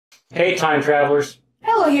Hey, time travelers.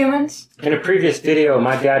 Hello, humans. In a previous video,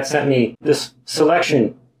 my dad sent me this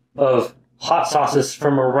selection of hot sauces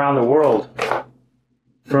from around the world.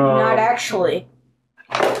 Not actually.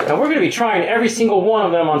 And we're going to be trying every single one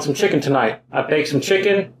of them on some chicken tonight. I baked some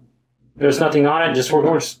chicken. There's nothing on it. We're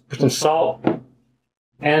going to put some salt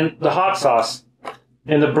and the hot sauce.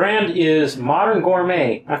 And the brand is Modern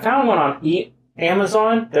Gourmet. I found one on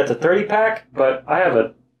Amazon that's a 30-pack, but I have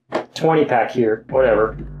a 20-pack here.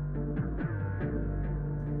 Whatever.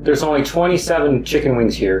 There's only 27 chicken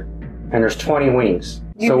wings here, and there's 20 wings.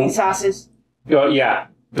 You mean sauces? Yeah.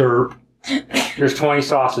 Derp. There's 20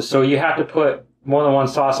 sauces, so you have to put more than one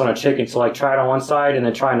sauce on a chicken. So, like, try it on one side, and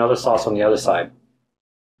then try another sauce on the other side.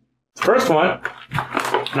 First one, and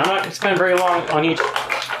I'm not going to spend very long on each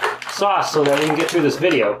sauce so that we can get through this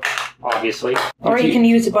video, obviously. Or you can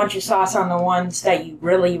use a bunch of sauce on the ones that you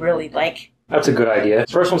really, really like. That's a good idea.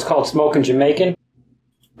 First one's called Smokin Jamaican.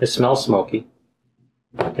 It smells smoky.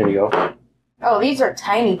 There you go. Oh, these are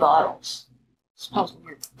tiny bottles. Smells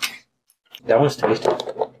weird. That one's tasty.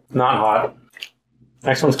 Not hot.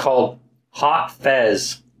 Next one's called Hot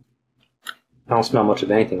Fez. I don't smell much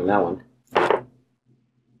of anything on that one.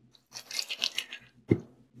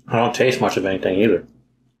 I don't taste much of anything either.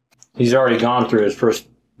 He's already gone through his first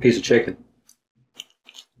piece of chicken.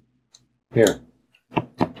 Here.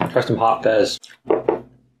 Try some Hot Fez.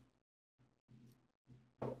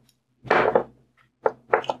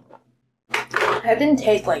 That didn't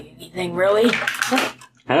taste like anything, really.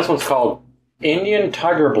 And this one's called Indian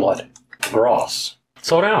Tiger Blood. Gross.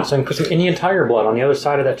 Slow down so I can put some Indian Tiger Blood on the other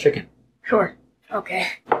side of that chicken. Sure. Okay.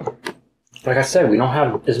 Like I said, we don't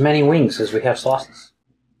have as many wings as we have sauces.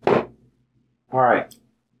 Alright.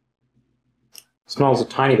 Smells a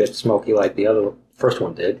tiny bit smoky like the first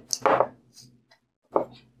one did.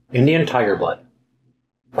 Indian Tiger Blood.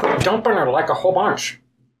 Quit dumping it like a whole bunch.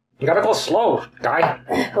 You gotta go slow, guy.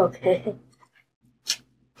 Okay.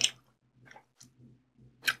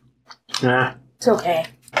 Nah. It's okay.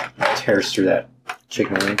 Tears through that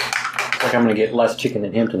chicken wing. It's like I'm gonna get less chicken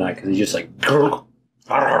than him tonight because he's just like.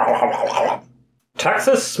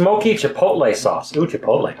 Texas Smoky Chipotle sauce. Ooh,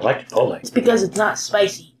 Chipotle. I like Chipotle. It's because it's not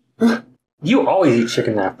spicy. You always eat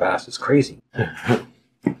chicken that fast. It's crazy.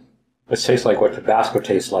 This tastes like what Tabasco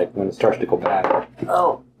tastes like when it starts to go bad.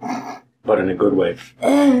 Oh. But in a good way.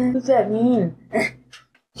 What does that mean?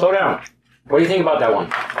 Slow down. What do you think about that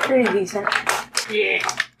one? Pretty decent. Yeah.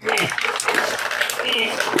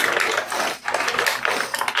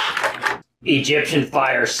 Egyptian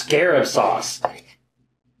Fire Scarab Sauce.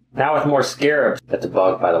 Now with more scarabs. That's a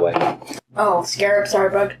bug, by the way. Oh, scarabs are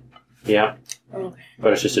a bug? Yeah. Okay.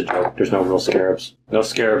 But it's just a joke. There's no real scarabs. No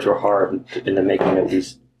scarabs were hard in the making of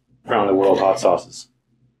these around the world hot sauces.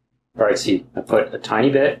 Alright, see, I put a tiny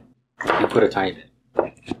bit. You put a tiny bit.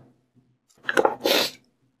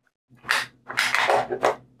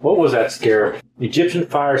 What was that scarab? Egyptian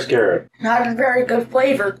Fire Scarab. Not a very good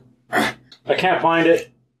flavor. I can't find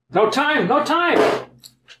it. No time! No time!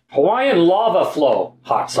 Hawaiian Lava Flow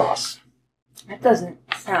hot sauce. That doesn't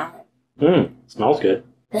sound... Smells good.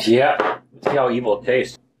 Yeah. Let's see how evil it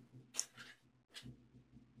tastes.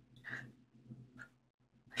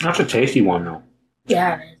 That's a tasty one, though.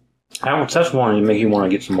 Yeah, it is. That's one to make you want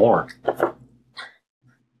to get some more.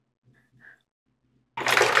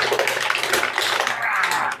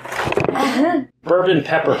 Bourbon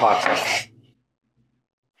Pepper hot sauce.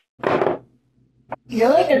 You're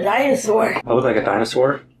like a dinosaur. I look like a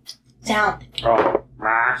dinosaur? Sound. Oh,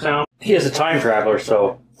 sound. He is a time traveler,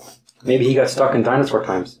 so maybe he got stuck in dinosaur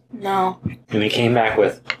times. No. And he came back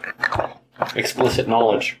with explicit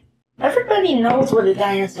knowledge. Everybody knows what a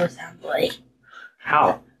dinosaur sounds like.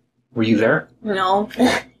 How? Were you there? No.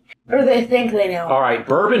 Or they think they know. Alright,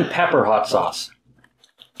 Bourbon Pepper hot sauce.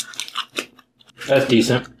 That's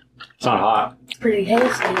decent. It's not hot. It's pretty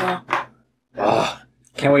tasty, though. Ugh.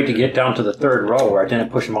 Can't wait to get down to the third row where I didn't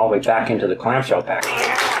push them all the way back into the clamshell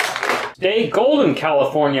package. Stay Golden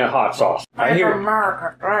California hot sauce. I hear...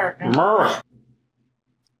 America.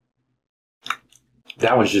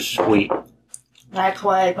 That one's just sweet. That's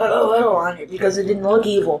why I put a little on it, because it didn't look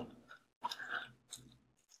evil.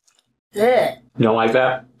 Yeah. You don't like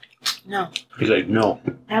that? No. He's like, no.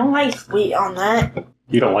 I don't like sweet on that.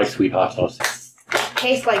 You don't like sweet hot sauce.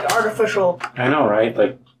 Tastes like artificial. I know, right?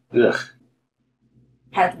 Like, ugh.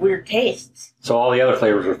 Has weird tastes. So all the other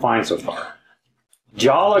flavors are fine so far.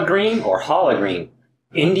 Juala Green or Jalapeno Green.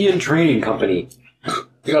 Indian Trading Company.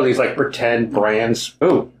 You know these like pretend brands.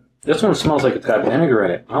 Ooh, this one smells like it's got vinegar in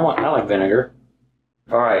it. I like vinegar.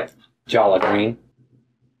 Alright, Juala Green.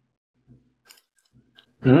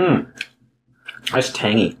 That's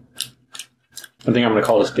tangy. I think I'm going to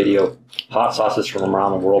call this video Hot Sauces from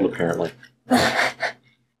Around the World, apparently.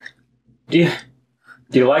 Do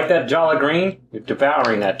you like that Juala Green? You're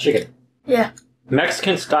devouring that chicken. Yeah.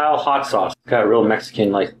 Mexican-style hot sauce. Got a real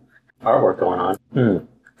Mexican-like artwork going on.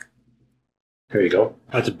 There you go.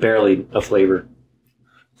 That's barely a flavor.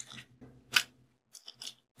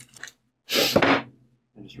 I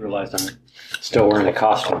just realized I'm still wearing the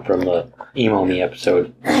costume from the Emo Me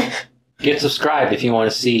episode. Get subscribed if you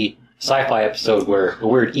want to see a sci-fi episode where a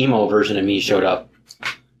weird emo version of me showed up.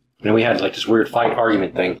 And we had like this weird fight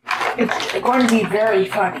argument thing. It's going to be very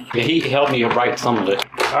funny. Yeah, he helped me write some of it.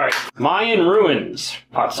 Alright. Mayan Ruins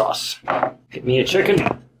hot sauce. Get me a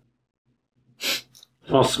chicken.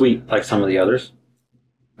 Smells sweet like some of the others.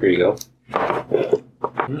 Here you go.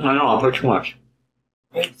 I know, I'll put too much.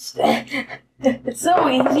 It's so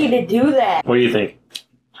easy to do that. What do you think?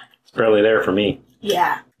 It's barely there for me.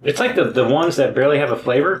 Yeah. It's like the ones that barely have a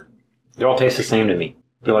flavor, they all taste the same to me.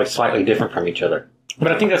 They're like slightly different from each other.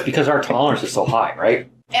 But I think that's because our tolerance is so high, right?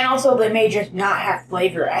 And also they may just not have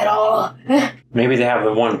flavor at all. Maybe they have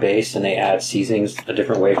the one base and they add seasonings a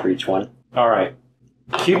different way for each one. Alright.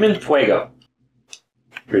 Cuban Fuego.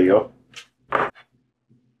 Here you go.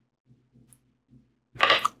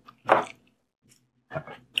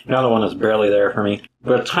 Another one that's barely there for me.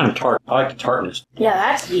 But it's kind of tart. I like the tartness. Yeah,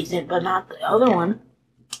 that's decent, but not the other one.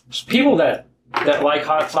 There's people that like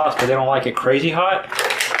hot sauce, but they don't like it crazy hot.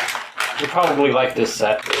 You probably like this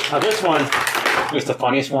set. Now this one is the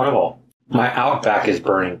funniest one of all. My Outback is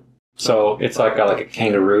burning. So it's like got like a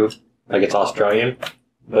kangaroo, like it's Australian.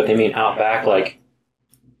 But they mean Outback, like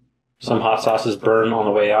some hot sauces burn on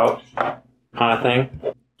the way out kind of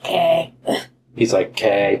thing. Okay. He's like,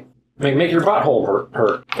 okay. Make your butthole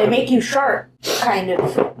hurt. They make you sharp, kind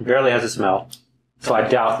of. It barely has a smell. So I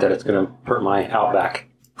doubt that it's going to hurt my Outback.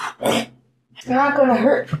 It's not going to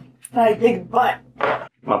hurt my big butt.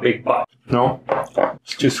 My big butt. No.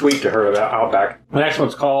 It's too sweet to hurt about Outback. The next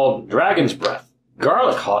one's called Dragon's Breath.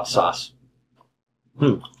 Garlic hot sauce.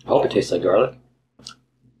 I hope it tastes like garlic.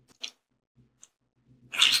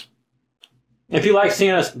 If you like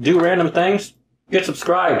seeing us do random things, get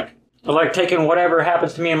subscribed. I like taking whatever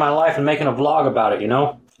happens to me in my life and making a vlog about it, you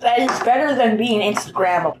know? That is better than being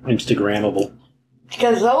Instagrammable. Instagrammable.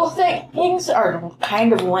 Because those things are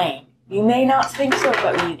kind of lame. You may not think so,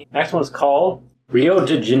 but we do. Next one's called Rio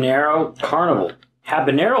De Genero Carnival.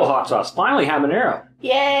 Habanero hot sauce. Finally habanero.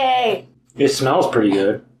 Yay! It smells pretty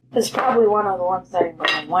good. It's probably one of the ones that I'm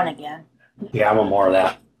going to want again. Yeah, I want more of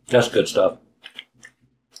that. That's good stuff.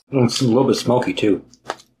 It's a little bit smoky, too.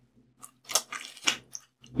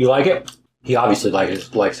 You like it? He obviously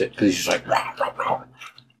likes it because he's just like...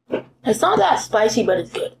 It's not that spicy, but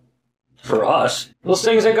it's good. For us, those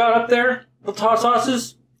things I got up there, the hot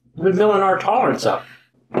sauces, we've been building our tolerance up.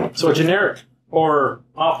 So a generic or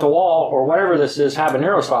off the wall or whatever this is,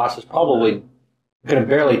 habanero sauce is probably going to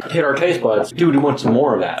barely hit our taste buds. Dude, we want some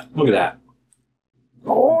more of that. Look at that.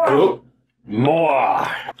 More. Ooh, more.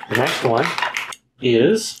 The next one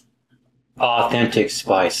is authentic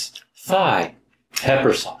spice Thai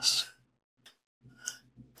pepper sauce.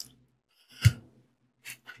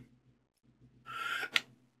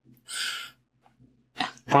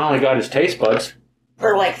 Finally got his taste buds.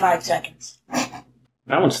 For like 5 seconds.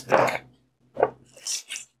 That one's thick.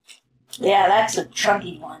 Yeah, that's a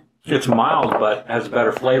chunky one. It's mild, but has a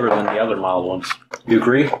better flavor than the other mild ones. You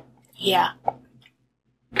agree? Yeah.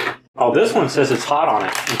 Oh, this one says it's hot on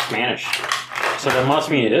it in Spanish. So that must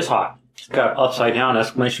mean it is hot. It's got upside down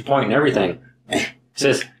exclamation point and everything. It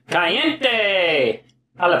says, Caliente!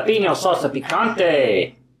 Jalapeno salsa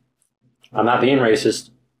picante! I'm not being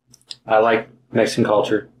racist. I like Mexican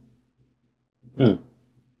culture.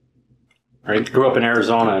 I grew up in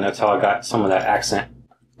Arizona, and that's how I got some of that accent.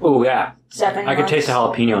 Oh, yeah. 7 I could months. taste the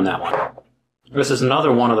jalapeno in that one. This is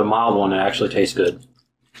another one of the mild one that actually tastes good.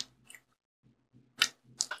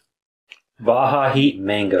 Baha Heat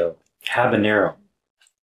Mango. Habanero.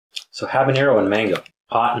 So habanero and mango.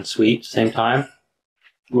 Hot and sweet, same time.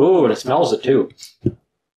 Ooh, and it smells it too.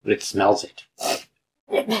 It smells it.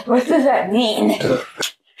 What does that mean?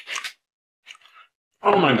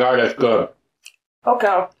 Oh my god, that's good. Okay,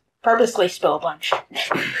 I'll purposely spill a bunch.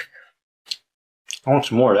 I want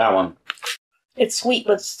some more of that one. It's sweet,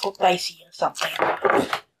 but still spicy or something.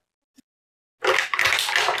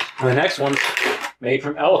 And the next one's made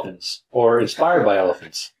from elephants, or inspired by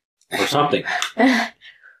elephants, or something.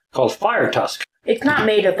 Called Fire Tusk. It's not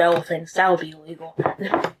made of elephants. That would be illegal.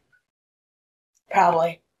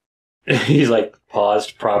 Probably. He's like,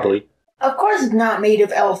 paused, probably. Of course it's not made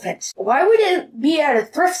of elephants. Why would it be at a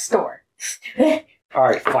thrift store?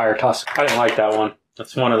 Alright, Fire Tusk. I didn't like that one.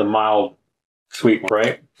 That's one of the mild Sweet,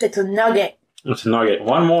 right? It's a nugget. It's a nugget.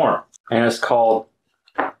 One more. And it's called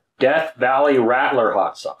Death Valley Rattler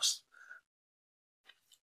hot sauce.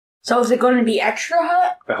 So is it going to be extra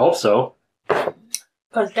hot? I hope so.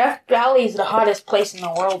 Because Death Valley is the hottest place in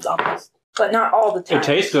the world almost. But not all the time. It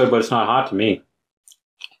tastes good, but it's not hot to me.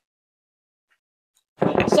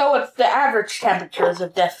 So it's the average temperatures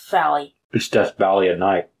of Death Valley. It's Death Valley at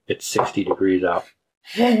night. It's 60 degrees out.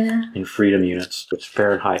 In freedom units. It's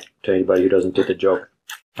Fahrenheit to anybody who doesn't get the joke.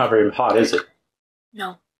 Not very hot, is it?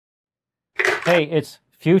 No. Hey, it's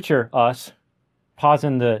future us.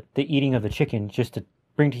 Pausing the eating of the chicken just to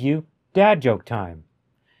bring to you Dad Joke Time.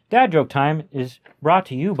 Dad Joke Time is brought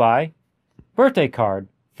to you by birthday card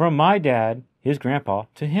from my dad, his grandpa,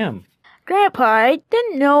 to him. Grandpa, I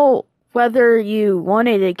didn't know whether you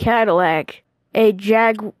wanted a Cadillac, a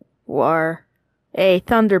Jaguar, a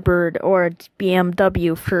Thunderbird, or a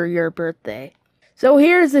BMW for your birthday. So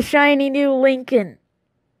here's a shiny new Lincoln.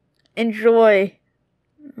 Enjoy.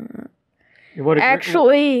 What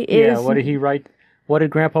did he write? What did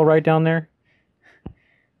Grandpa write down there?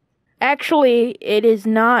 Actually, it is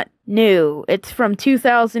not new. It's from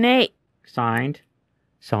 2008.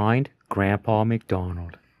 Signed, Grandpa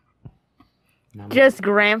McDonald. Just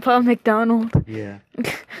Grandpa McDonald? Yeah.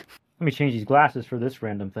 Let me change these glasses for this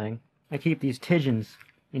random thing. I keep these TIJNs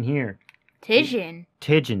in here. TIJN?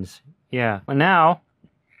 TIJNs, yeah. And now,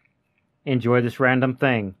 enjoy this random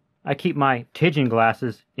thing. I keep my TIJN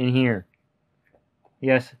glasses in here.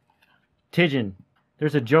 Yes, TIJN.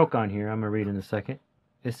 There's a joke on here I'm going to read in a second.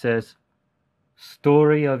 It says,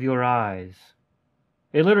 story of your eyes.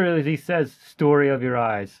 It literally says, story of your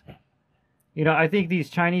eyes. You know, I think these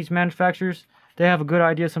Chinese manufacturers, they have a good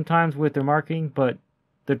idea sometimes with their marketing, but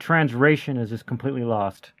the translation is just completely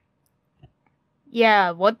lost.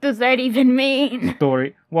 Yeah, what does that even mean?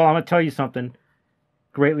 Story. Well, I'm going to tell you something.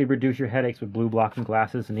 Greatly reduce your headaches with blue blocking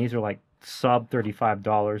glasses, and these are like sub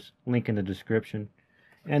 $35. Link in the description.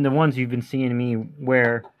 And the ones you've been seeing me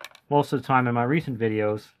wear most of the time in my recent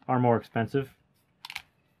videos are more expensive.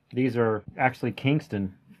 These are actually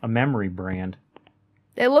Kingston, a memory brand.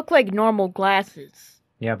 They look like normal glasses.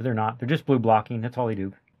 Yeah, but they're not. They're just blue blocking. That's all they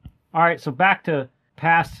do. Alright, so back to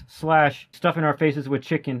stuffing our faces with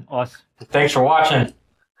chicken, us. Thanks for watching.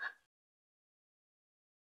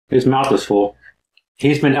 His mouth is full.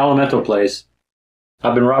 He's been Elemental Plays.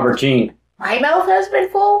 I've been Robert Jean. My mouth has been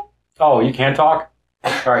full? Oh, you can't talk?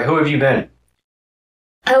 Alright, who have you been?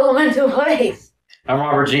 Elemental Plays. I'm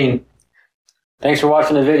Robert Jean. Thanks for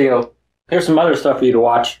watching the video. Here's some other stuff for you to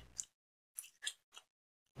watch.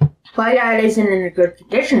 My dad isn't in a good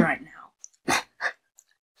condition right now.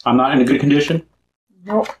 I'm not in a good condition?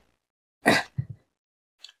 Nope.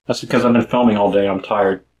 That's because I've been filming all day. I'm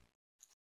tired.